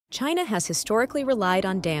China has historically relied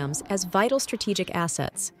on dams as vital strategic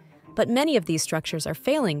assets, but many of these structures are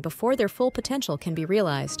failing before their full potential can be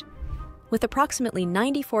realized. With approximately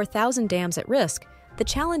 94,000 dams at risk, the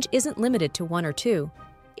challenge isn't limited to one or two.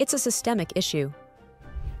 It's a systemic issue.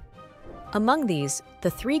 Among these,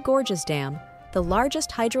 the Three Gorges Dam, the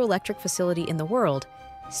largest hydroelectric facility in the world,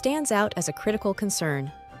 stands out as a critical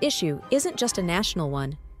concern. Issue isn't just a national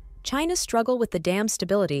one. China's struggle with the dam's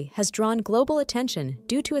stability has drawn global attention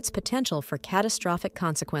due to its potential for catastrophic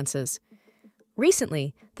consequences.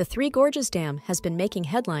 Recently, the Three Gorges Dam has been making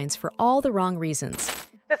headlines for all the wrong reasons.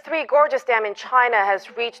 The Three Gorges Dam in China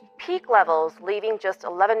has reached peak levels, leaving just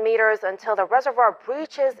 11 meters until the reservoir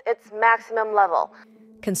breaches its maximum level.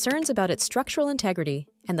 Concerns about its structural integrity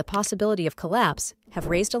and the possibility of collapse have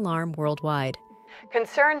raised alarm worldwide.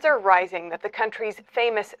 Concerns are rising that the country's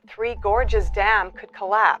famous Three Gorges Dam could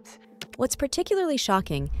collapse. What's particularly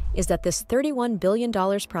shocking is that this $31 billion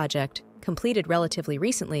project, completed relatively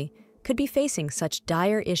recently, could be facing such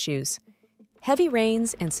dire issues. Heavy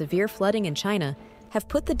rains and severe flooding in China have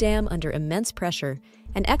put the dam under immense pressure,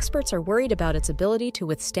 and experts are worried about its ability to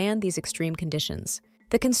withstand these extreme conditions.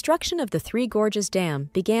 The construction of the Three Gorges Dam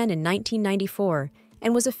began in 1994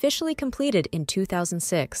 and was officially completed in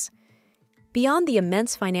 2006. Beyond the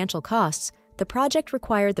immense financial costs, the project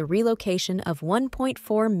required the relocation of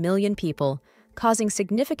 1.4 million people, causing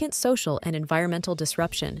significant social and environmental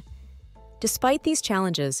disruption. Despite these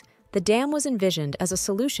challenges, the dam was envisioned as a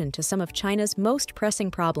solution to some of China's most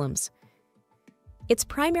pressing problems. Its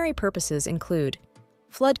primary purposes include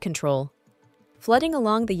flood control. Flooding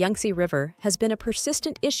along the Yangtze River has been a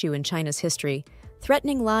persistent issue in China's history,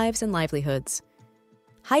 threatening lives and livelihoods.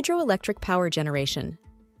 Hydroelectric power generation.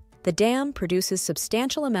 The dam produces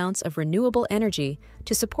substantial amounts of renewable energy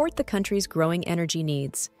to support the country's growing energy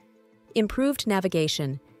needs. Improved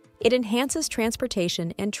navigation. It enhances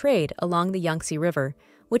transportation and trade along the Yangtze River,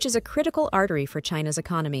 which is a critical artery for China's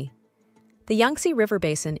economy. The Yangtze River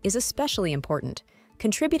basin is especially important,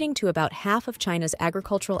 contributing to about half of China's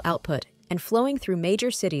agricultural output and flowing through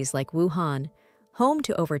major cities like Wuhan, home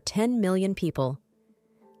to over 10 million people.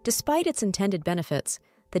 Despite its intended benefits,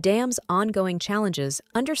 the dam's ongoing challenges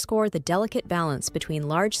underscore the delicate balance between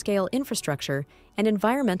large-scale infrastructure and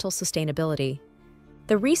environmental sustainability.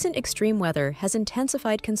 The recent extreme weather has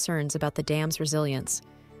intensified concerns about the dam's resilience.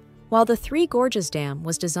 While the Three Gorges Dam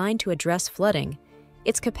was designed to address flooding,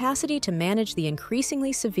 its capacity to manage the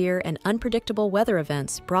increasingly severe and unpredictable weather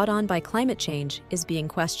events brought on by climate change is being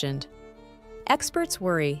questioned. Experts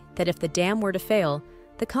worry that if the dam were to fail,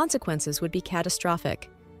 the consequences would be catastrophic,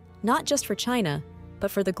 not just for China,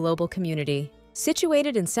 but for the global community.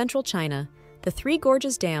 Situated in central China, the Three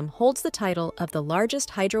Gorges Dam holds the title of the largest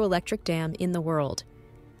hydroelectric dam in the world.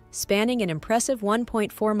 Spanning an impressive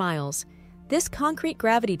 1.4 miles, this concrete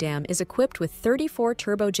gravity dam is equipped with 34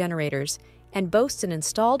 turbo generators and boasts an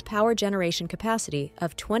installed power generation capacity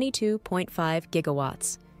of 22.5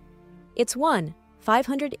 gigawatts. Its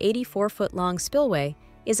 584-foot-long spillway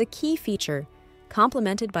is a key feature,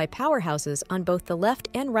 complemented by powerhouses on both the left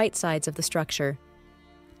and right sides of the structure.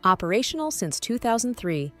 Operational since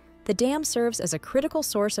 2003, the dam serves as a critical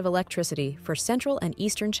source of electricity for central and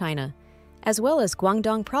eastern China, as well as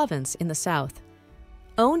Guangdong Province in the south.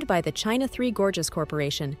 Owned by the China Three Gorges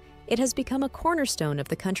Corporation, it has become a cornerstone of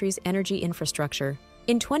the country's energy infrastructure.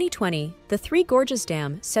 In 2020, the Three Gorges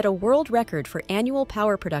Dam set a world record for annual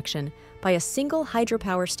power production by a single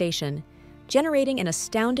hydropower station, generating an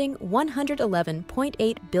astounding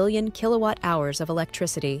 111.8 billion kilowatt-hours of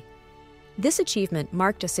electricity. This achievement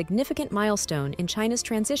marked a significant milestone in China's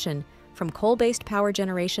transition from coal-based power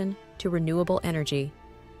generation to renewable energy.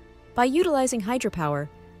 By utilizing hydropower,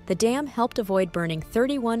 the dam helped avoid burning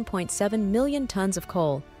 31.7 million tons of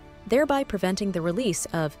coal, thereby preventing the release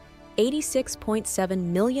of 86.7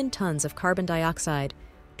 million tons of carbon dioxide,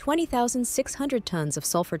 20,600 tons of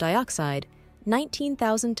sulfur dioxide,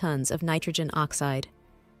 19,000 tons of nitrogen oxide.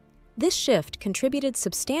 This shift contributed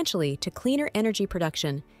substantially to cleaner energy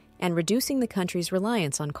production and reducing the country's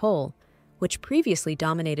reliance on coal, which previously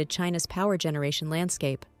dominated China's power generation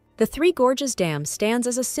landscape. The Three Gorges Dam stands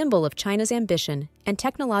as a symbol of China's ambition and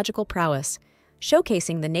technological prowess,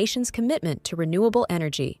 showcasing the nation's commitment to renewable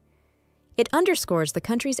energy. It underscores the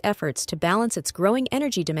country's efforts to balance its growing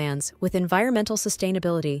energy demands with environmental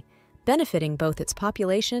sustainability, benefiting both its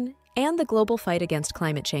population and the global fight against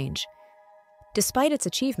climate change. Despite its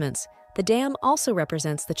achievements, the dam also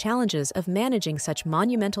represents the challenges of managing such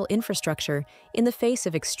monumental infrastructure in the face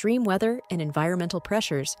of extreme weather and environmental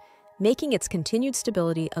pressures, making its continued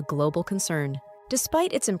stability a global concern.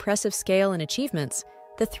 Despite its impressive scale and achievements,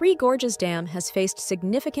 the Three Gorges Dam has faced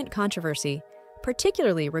significant controversy,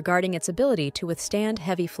 particularly regarding its ability to withstand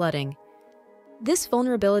heavy flooding. This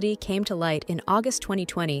vulnerability came to light in August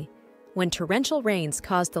 2020, when torrential rains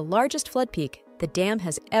caused the largest flood peak the dam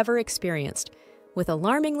has ever experienced, with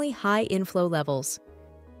alarmingly high inflow levels.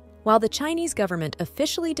 While the Chinese government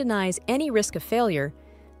officially denies any risk of failure,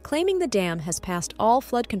 claiming the dam has passed all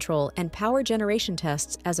flood control and power generation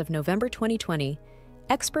tests as of November 2020,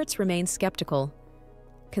 experts remain skeptical.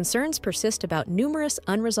 Concerns persist about numerous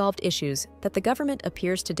unresolved issues that the government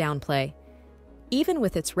appears to downplay. Even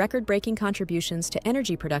with its record-breaking contributions to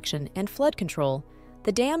energy production and flood control,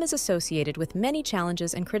 the dam is associated with many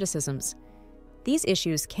challenges and criticisms. These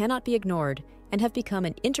issues cannot be ignored and have become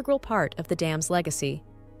an integral part of the dam's legacy.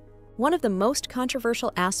 One of the most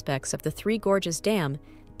controversial aspects of the Three Gorges Dam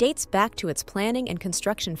dates back to its planning and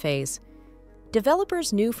construction phase.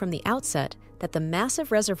 Developers knew from the outset that the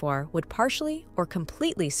massive reservoir would partially or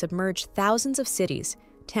completely submerge thousands of cities,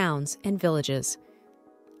 towns, and villages.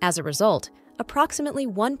 As a result, approximately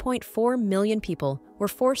 1.4 million people were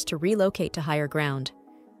forced to relocate to higher ground.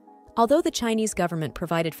 Although the Chinese government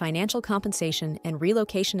provided financial compensation and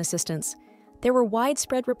relocation assistance, there were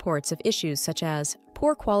widespread reports of issues such as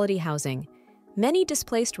poor quality housing. Many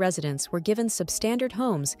displaced residents were given substandard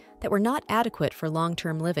homes that were not adequate for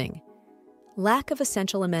long-term living. Lack of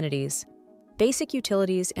essential amenities. Basic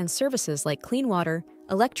utilities and services like clean water,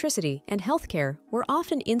 electricity, and healthcare were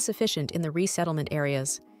often insufficient in the resettlement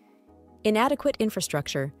areas. Inadequate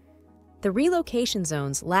infrastructure. The relocation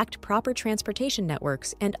zones lacked proper transportation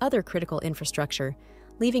networks and other critical infrastructure,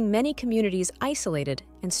 leaving many communities isolated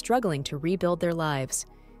and struggling to rebuild their lives.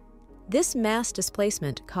 This mass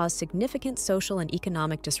displacement caused significant social and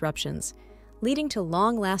economic disruptions, leading to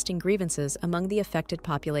long-lasting grievances among the affected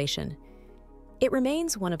population. It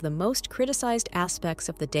remains one of the most criticized aspects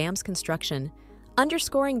of the dam's construction,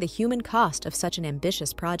 underscoring the human cost of such an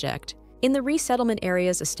ambitious project. In the resettlement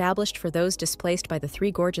areas established for those displaced by the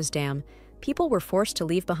Three Gorges Dam, people were forced to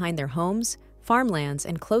leave behind their homes, farmlands,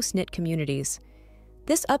 and close-knit communities.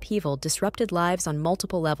 This upheaval disrupted lives on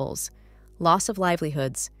multiple levels. Loss of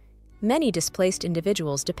livelihoods. Many displaced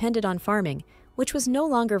individuals depended on farming, which was no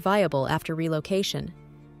longer viable after relocation.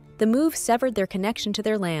 The move severed their connection to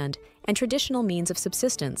their land and traditional means of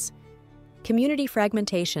subsistence. Community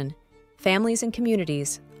fragmentation. Families and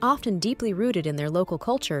communities, often deeply rooted in their local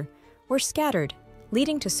culture, were scattered,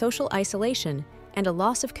 leading to social isolation and a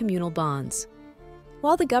loss of communal bonds.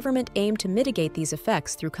 While the government aimed to mitigate these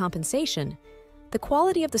effects through compensation, the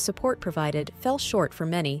quality of the support provided fell short for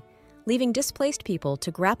many, leaving displaced people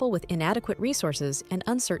to grapple with inadequate resources and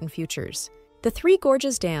uncertain futures. The Three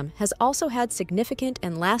Gorges Dam has also had significant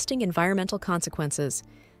and lasting environmental consequences,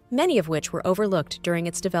 many of which were overlooked during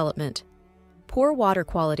its development. Poor water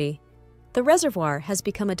quality. The reservoir has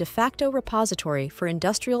become a de facto repository for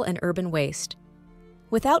industrial and urban waste.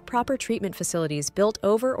 Without proper treatment facilities built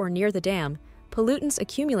over or near the dam, pollutants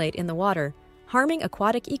accumulate in the water, harming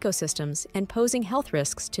aquatic ecosystems and posing health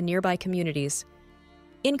risks to nearby communities.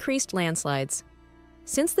 Increased landslides.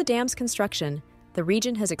 Since the dam's construction, the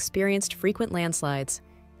region has experienced frequent landslides.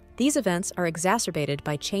 These events are exacerbated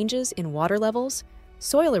by changes in water levels,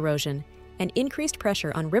 soil erosion, and increased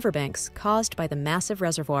pressure on riverbanks caused by the massive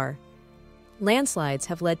reservoir. Landslides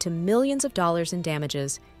have led to millions of dollars in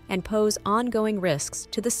damages and pose ongoing risks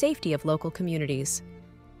to the safety of local communities.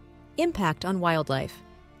 Impact on wildlife.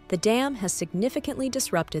 The dam has significantly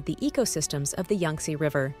disrupted the ecosystems of the Yangtze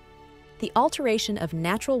River. The alteration of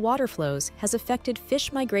natural water flows has affected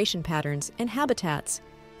fish migration patterns and habitats,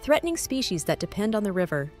 threatening species that depend on the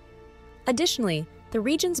river. Additionally, the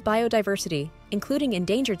region's biodiversity, including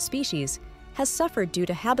endangered species, has suffered due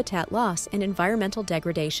to habitat loss and environmental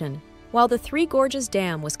degradation. While the Three Gorges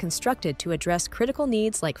Dam was constructed to address critical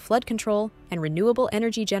needs like flood control and renewable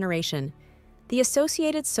energy generation, the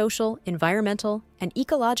associated social, environmental, and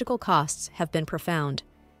ecological costs have been profound.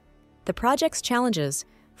 The project's challenges,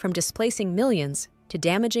 from displacing millions to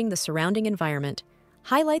damaging the surrounding environment,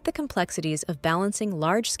 highlight the complexities of balancing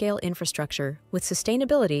large-scale infrastructure with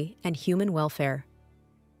sustainability and human welfare.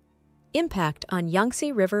 Impact on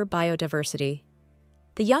Yangtze River biodiversity.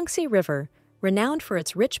 The Yangtze River, renowned for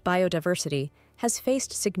its rich biodiversity, has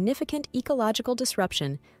faced significant ecological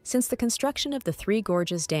disruption since the construction of the Three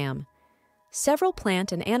Gorges Dam. Several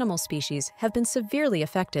plant and animal species have been severely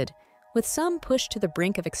affected, with some pushed to the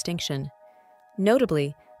brink of extinction.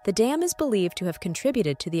 Notably, the dam is believed to have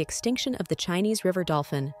contributed to the extinction of the Chinese river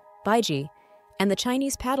dolphin, baiji, and the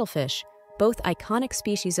Chinese paddlefish, both iconic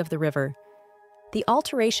species of the river. The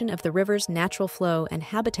alteration of the river's natural flow and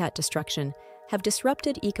habitat destruction have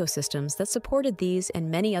disrupted ecosystems that supported these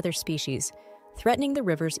and many other species, threatening the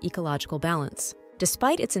river's ecological balance.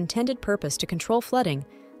 Despite its intended purpose to control flooding,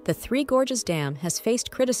 the Three Gorges Dam has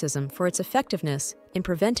faced criticism for its effectiveness in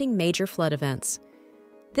preventing major flood events.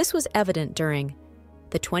 This was evident during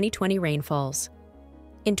the 2020 rainfalls.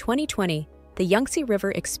 In 2020, the Yangtze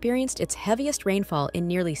River experienced its heaviest rainfall in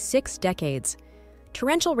nearly 6 decades.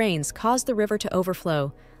 Torrential rains caused the river to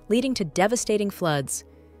overflow, leading to devastating floods.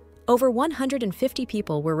 Over 150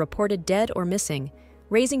 people were reported dead or missing,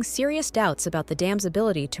 raising serious doubts about the dam's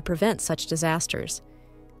ability to prevent such disasters.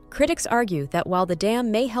 Critics argue that while the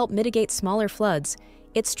dam may help mitigate smaller floods,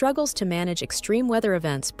 it struggles to manage extreme weather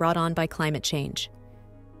events brought on by climate change.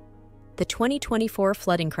 The 2024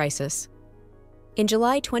 flooding crisis. In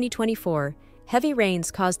July 2024, heavy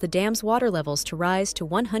rains caused the dam's water levels to rise to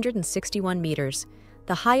 161 meters,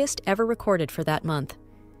 the highest ever recorded for that month.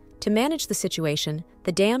 To manage the situation,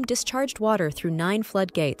 the dam discharged water through 9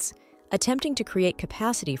 floodgates, attempting to create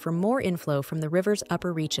capacity for more inflow from the river's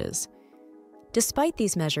upper reaches. Despite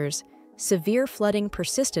these measures, severe flooding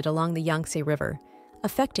persisted along the Yangtze River,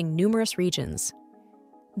 affecting numerous regions.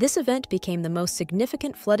 This event became the most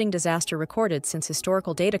significant flooding disaster recorded since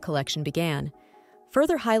historical data collection began,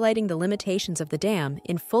 further highlighting the limitations of the dam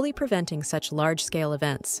in fully preventing such large-scale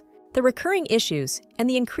events. The recurring issues and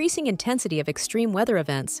the increasing intensity of extreme weather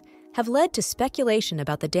events have led to speculation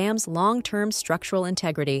about the dam's long-term structural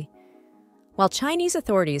integrity. While Chinese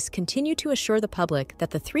authorities continue to assure the public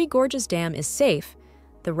that the Three Gorges Dam is safe,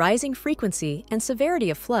 the rising frequency and severity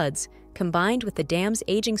of floods, combined with the dam's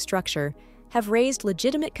aging structure, have raised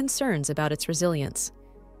legitimate concerns about its resilience.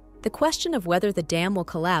 The question of whether the dam will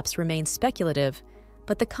collapse remains speculative,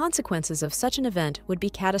 but the consequences of such an event would be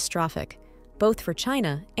catastrophic, both for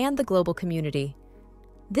China and the global community.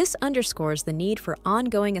 This underscores the need for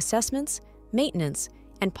ongoing assessments, maintenance,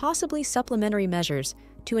 and possibly supplementary measures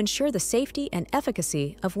to ensure the safety and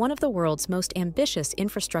efficacy of one of the world's most ambitious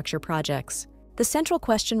infrastructure projects. The central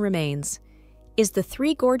question remains: is the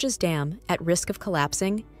Three Gorges Dam at risk of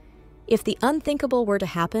collapsing? If the unthinkable were to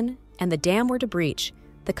happen and the dam were to breach,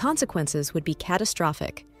 the consequences would be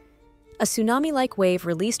catastrophic. A tsunami-like wave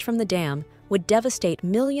released from the dam would devastate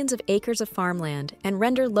millions of acres of farmland and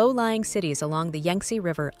render low-lying cities along the Yangtze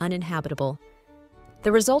River uninhabitable.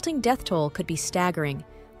 The resulting death toll could be staggering,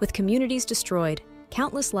 with communities destroyed,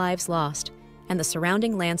 countless lives lost, and the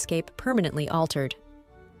surrounding landscape permanently altered.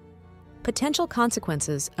 Potential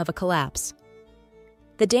consequences of a collapse.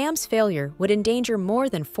 The dam's failure would endanger more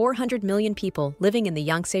than 400 million people living in the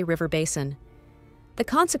Yangtze River basin. The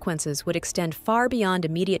consequences would extend far beyond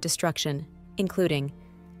immediate destruction, including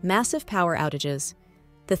massive power outages.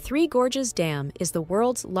 The Three Gorges Dam is the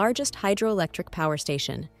world's largest hydroelectric power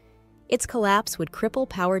station. Its collapse would cripple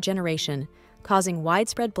power generation, causing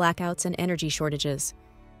widespread blackouts and energy shortages.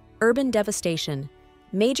 Urban devastation.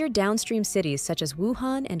 Major downstream cities such as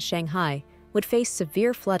Wuhan and Shanghai would face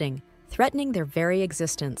severe flooding, threatening their very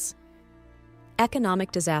existence.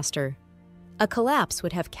 Economic disaster. A collapse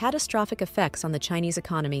would have catastrophic effects on the Chinese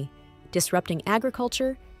economy, disrupting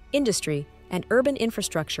agriculture, industry, and urban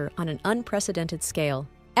infrastructure on an unprecedented scale.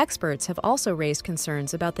 Experts have also raised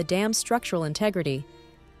concerns about the dam's structural integrity.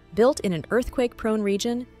 Built in an earthquake-prone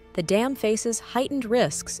region, the dam faces heightened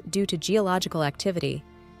risks due to geological activity.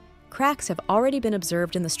 Cracks have already been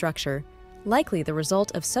observed in the structure, likely the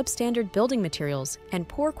result of substandard building materials and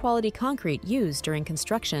poor quality concrete used during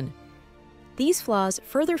construction. These flaws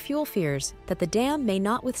further fuel fears that the dam may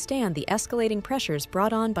not withstand the escalating pressures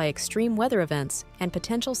brought on by extreme weather events and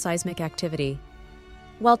potential seismic activity.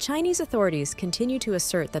 While Chinese authorities continue to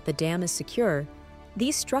assert that the dam is secure,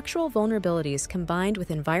 these structural vulnerabilities combined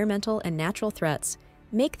with environmental and natural threats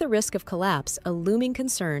make the risk of collapse a looming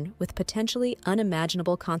concern with potentially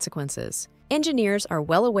unimaginable consequences. Engineers are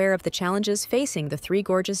well aware of the challenges facing the Three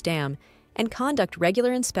Gorges Dam and conduct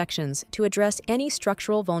regular inspections to address any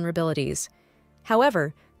structural vulnerabilities.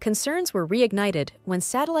 However, concerns were reignited when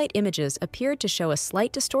satellite images appeared to show a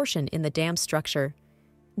slight distortion in the dam's structure.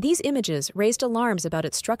 These images raised alarms about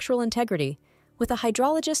its structural integrity, with a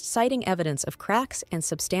hydrologist citing evidence of cracks and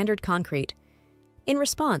substandard concrete. In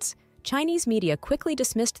response, Chinese media quickly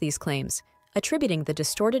dismissed these claims, attributing the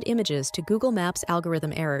distorted images to Google Maps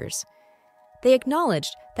algorithm errors. They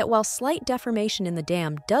acknowledged that while slight deformation in the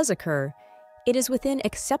dam does occur, it is within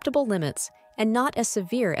acceptable limits and not as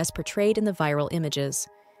severe as portrayed in the viral images.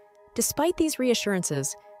 Despite these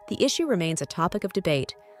reassurances, the issue remains a topic of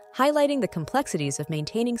debate, highlighting the complexities of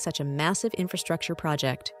maintaining such a massive infrastructure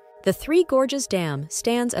project. The Three Gorges Dam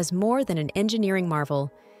stands as more than an engineering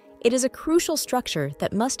marvel. It is a crucial structure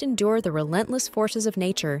that must endure the relentless forces of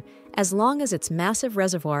nature as long as its massive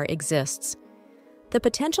reservoir exists. The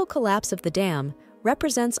potential collapse of the dam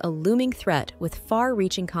represents a looming threat with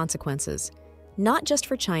far-reaching consequences, not just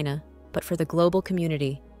for China, but for the global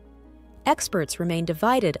community. Experts remain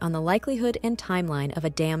divided on the likelihood and timeline of a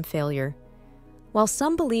dam failure. While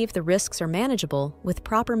some believe the risks are manageable with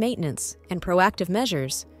proper maintenance and proactive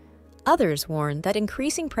measures, others warn that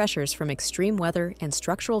increasing pressures from extreme weather and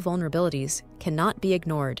structural vulnerabilities cannot be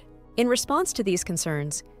ignored. In response to these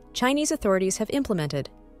concerns, Chinese authorities have implemented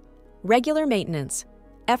regular maintenance.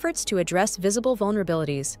 Efforts to address visible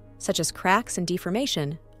vulnerabilities, such as cracks and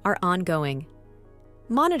deformation, are ongoing.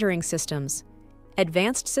 Monitoring systems.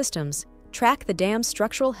 Advanced systems track the dam's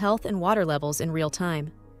structural health and water levels in real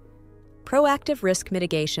time. Proactive risk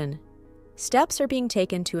mitigation. Steps are being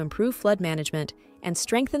taken to improve flood management and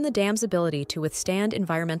strengthen the dam's ability to withstand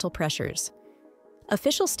environmental pressures.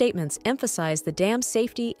 Official statements emphasize the dam's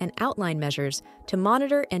safety and outline measures to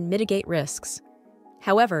monitor and mitigate risks.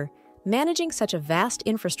 However, managing such a vast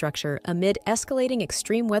infrastructure amid escalating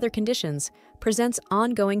extreme weather conditions presents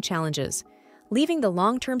ongoing challenges, leaving the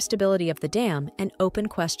long-term stability of the dam an open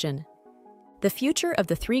question. The future of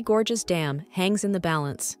the Three Gorges Dam hangs in the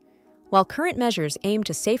balance. While current measures aim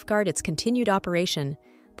to safeguard its continued operation,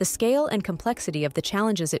 the scale and complexity of the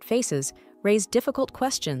challenges it faces raise difficult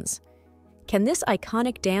questions. Can this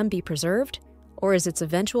iconic dam be preserved, or is its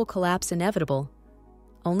eventual collapse inevitable?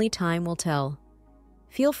 Only time will tell.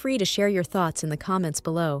 Feel free to share your thoughts in the comments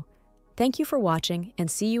below. Thank you for watching,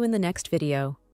 and see you in the next video.